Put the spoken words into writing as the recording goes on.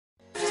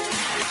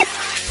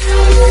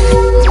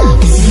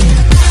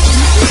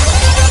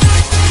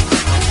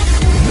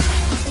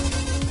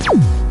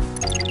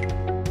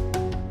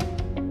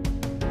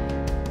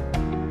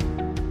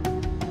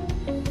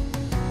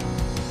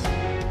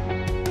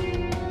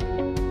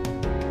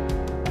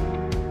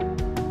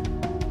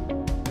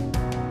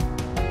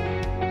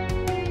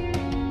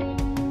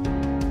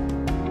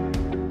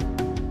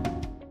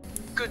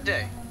Good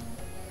day.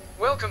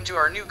 Welcome to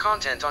our new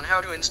content on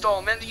how to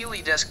install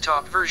Mendeley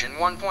Desktop version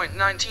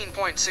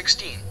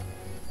 1.19.16.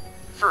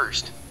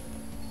 First,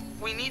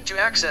 we need to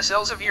access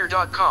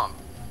elsevier.com.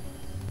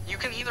 You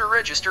can either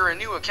register a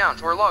new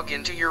account or log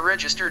into your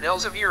registered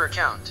Elsevier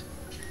account.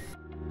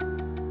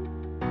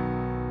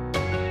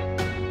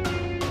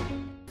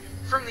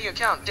 From the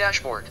account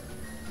dashboard,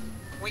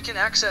 we can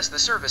access the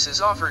services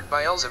offered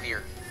by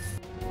Elsevier.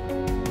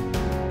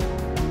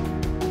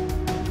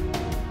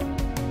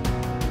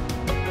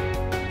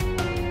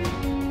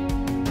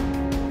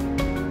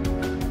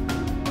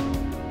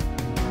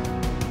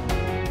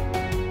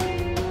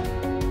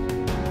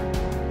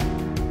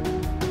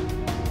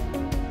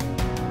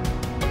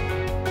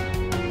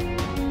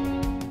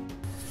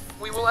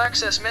 We will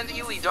access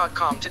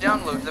Mendeley.com to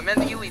download the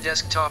Mendeley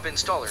Desktop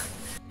installer.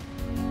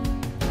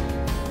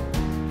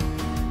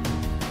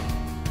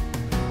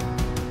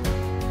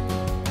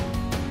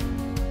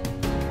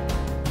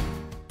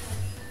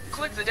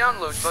 Click the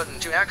download button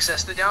to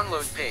access the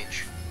download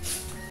page.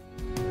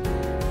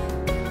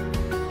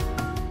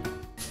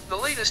 The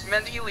latest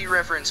Mendeley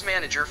Reference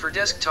Manager for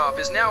desktop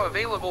is now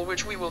available,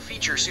 which we will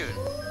feature soon.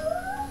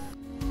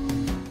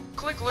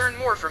 Click Learn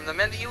More from the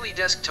Mendeley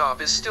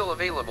Desktop is still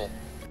available.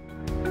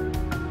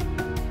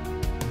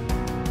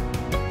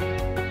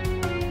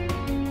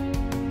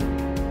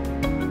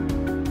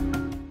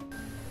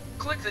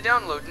 Click the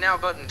Download Now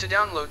button to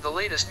download the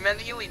latest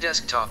Mendeley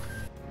Desktop.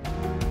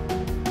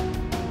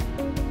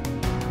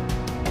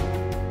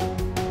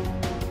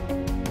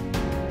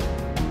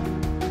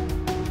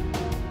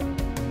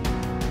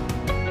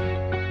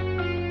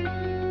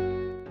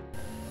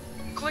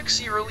 Click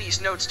See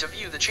Release Notes to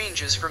view the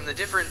changes from the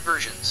different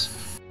versions.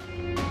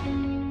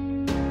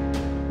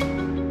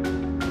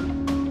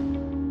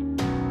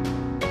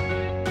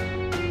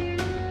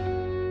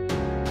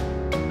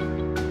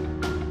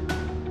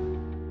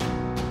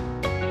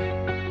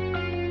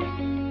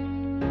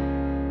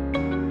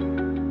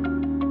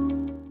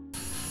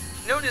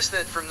 Notice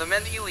that from the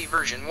Mendeley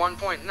version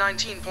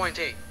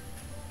 1.19.8,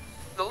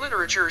 the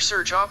literature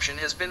search option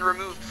has been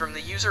removed from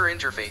the user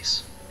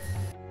interface.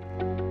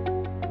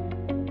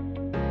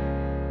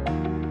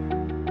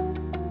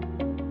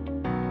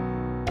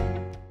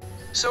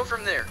 So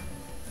from there,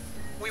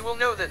 we will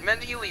know that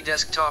Mendeley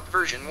Desktop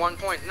version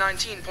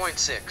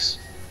 1.19.6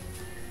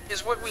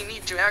 is what we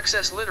need to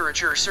access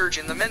literature search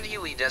in the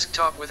Mendeley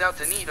Desktop without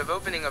the need of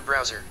opening a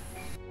browser.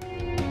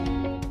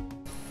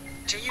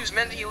 To use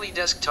Mendeley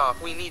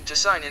Desktop, we need to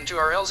sign into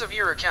our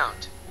Elsevier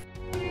account.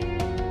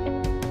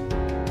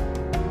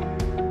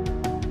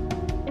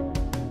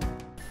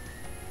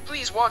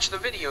 Please watch the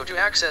video to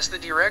access the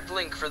direct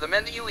link for the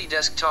Mendeley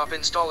Desktop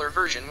installer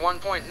version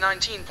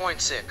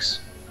 1.19.6.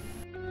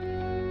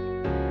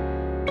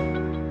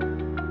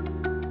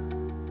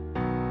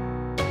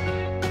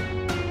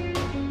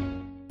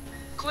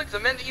 Click the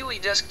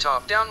Mendeley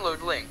Desktop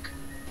download link.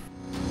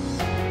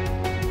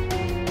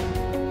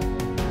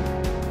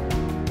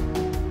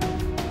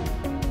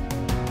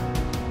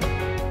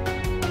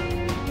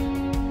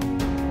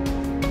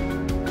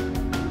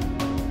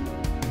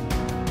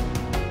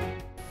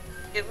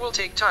 It will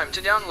take time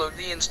to download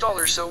the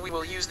installer, so we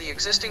will use the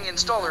existing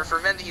installer for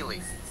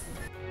Mendeley.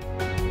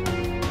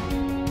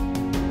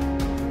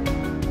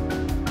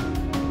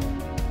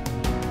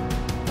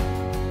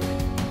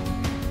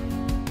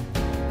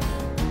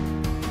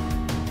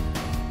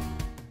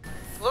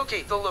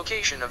 Locate the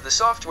location of the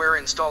software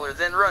installer,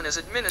 then run as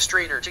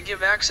administrator to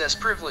give access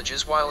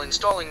privileges while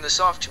installing the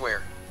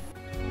software.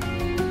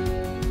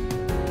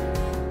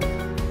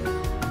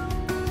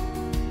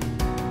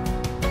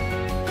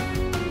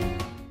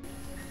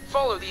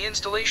 Follow the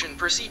installation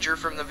procedure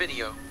from the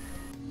video.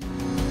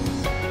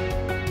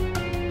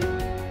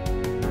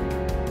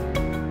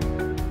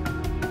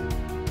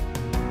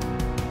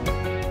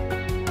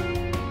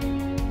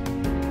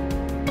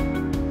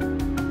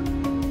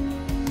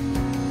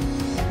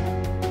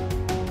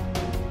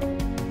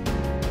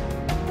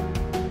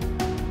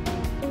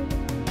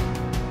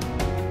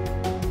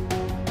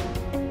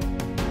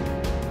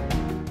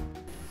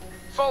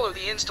 Follow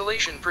the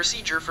installation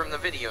procedure from the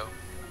video.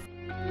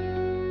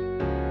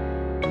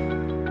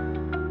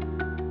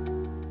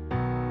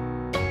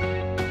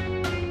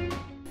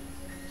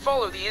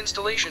 Follow the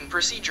installation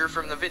procedure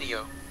from the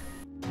video.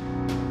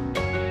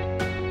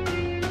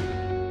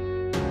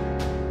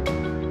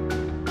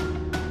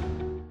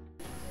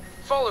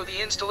 Follow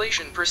the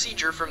installation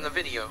procedure from the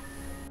video.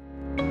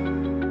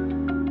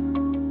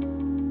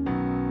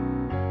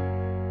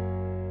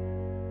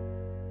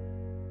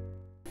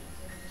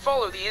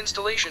 Follow the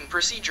installation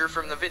procedure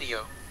from the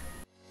video.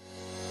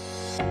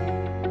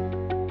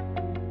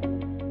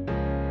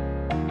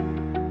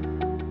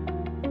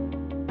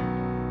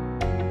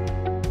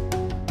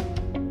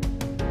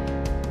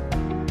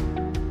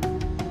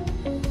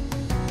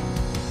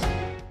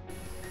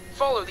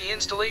 Follow the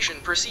installation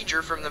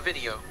procedure from the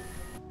video.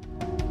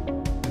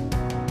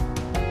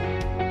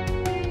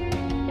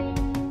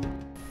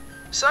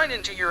 Sign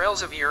into your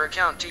Elsevier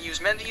account to use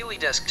Mendeley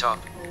Desktop.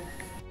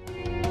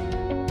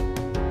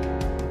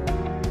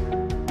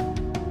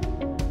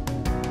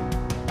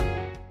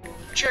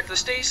 Check the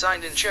Stay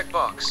Signed In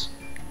checkbox.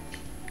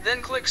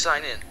 Then click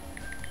Sign In.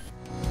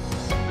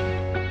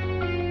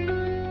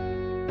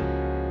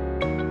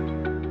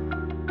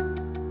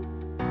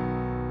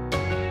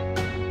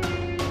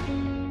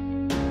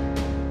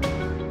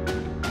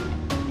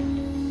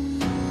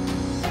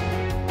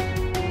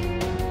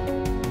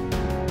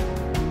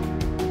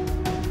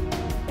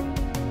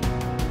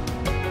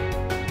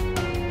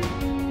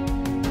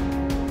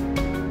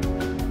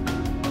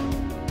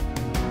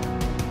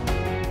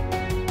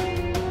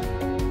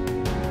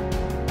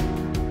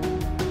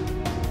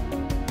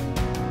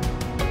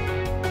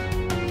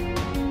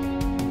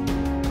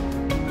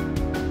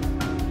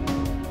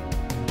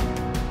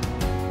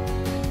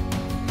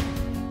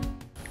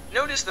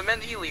 Notice the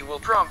Mendeley will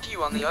prompt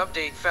you on the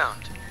update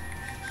found.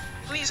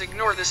 Please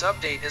ignore this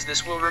update as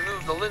this will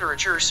remove the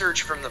literature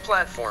search from the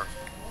platform.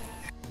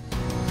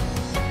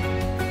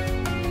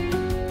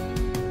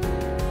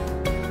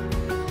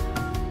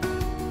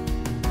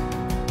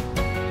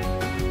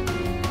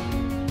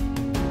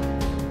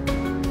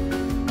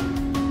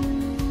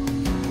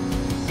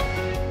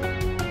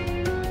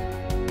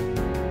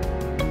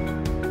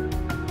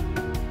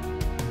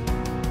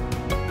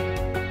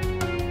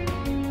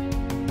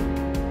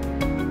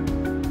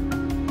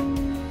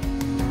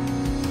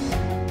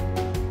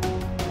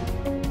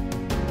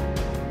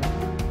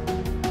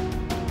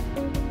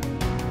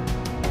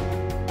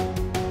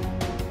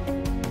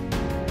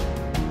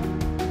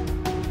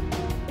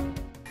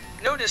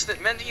 Notice that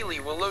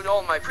Mendeley will load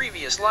all my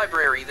previous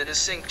library that is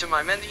synced to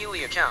my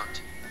Mendeley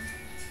account.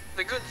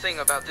 The good thing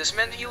about this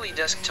Mendeley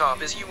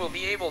Desktop is you will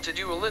be able to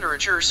do a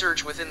literature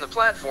search within the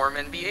platform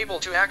and be able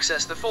to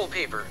access the full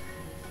paper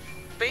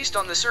based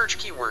on the search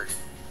keyword.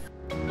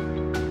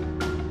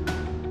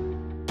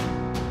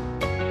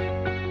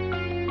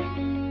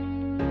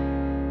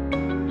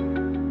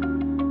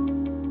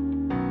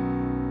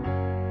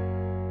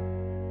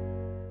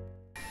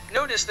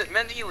 Notice that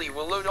Mendeley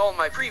will load all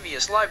my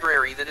previous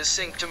library that is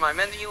synced to my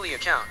Mendeley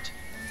account.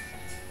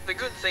 The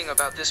good thing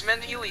about this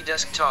Mendeley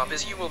Desktop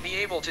is you will be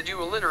able to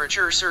do a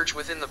literature search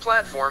within the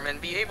platform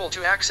and be able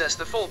to access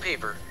the full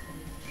paper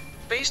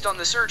based on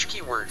the search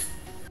keyword.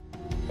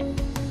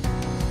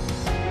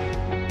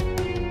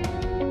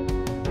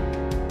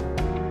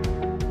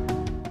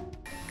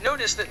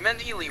 Notice that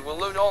Mendeley will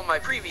load all my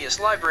previous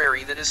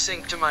library that is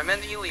synced to my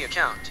Mendeley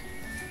account.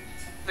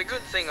 The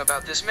good thing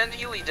about this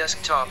Mendeley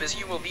Desktop is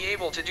you will be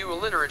able to do a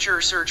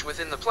literature search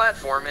within the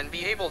platform and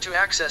be able to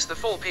access the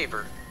full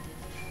paper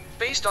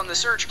based on the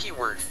search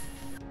keyword.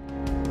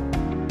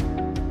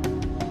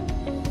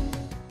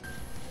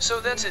 So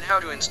that's it, how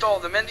to install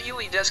the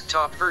Mendeley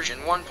Desktop version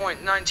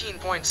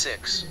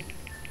 1.19.6.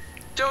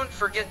 Don't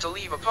forget to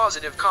leave a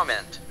positive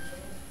comment,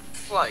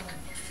 like,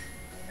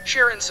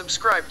 share and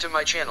subscribe to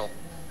my channel.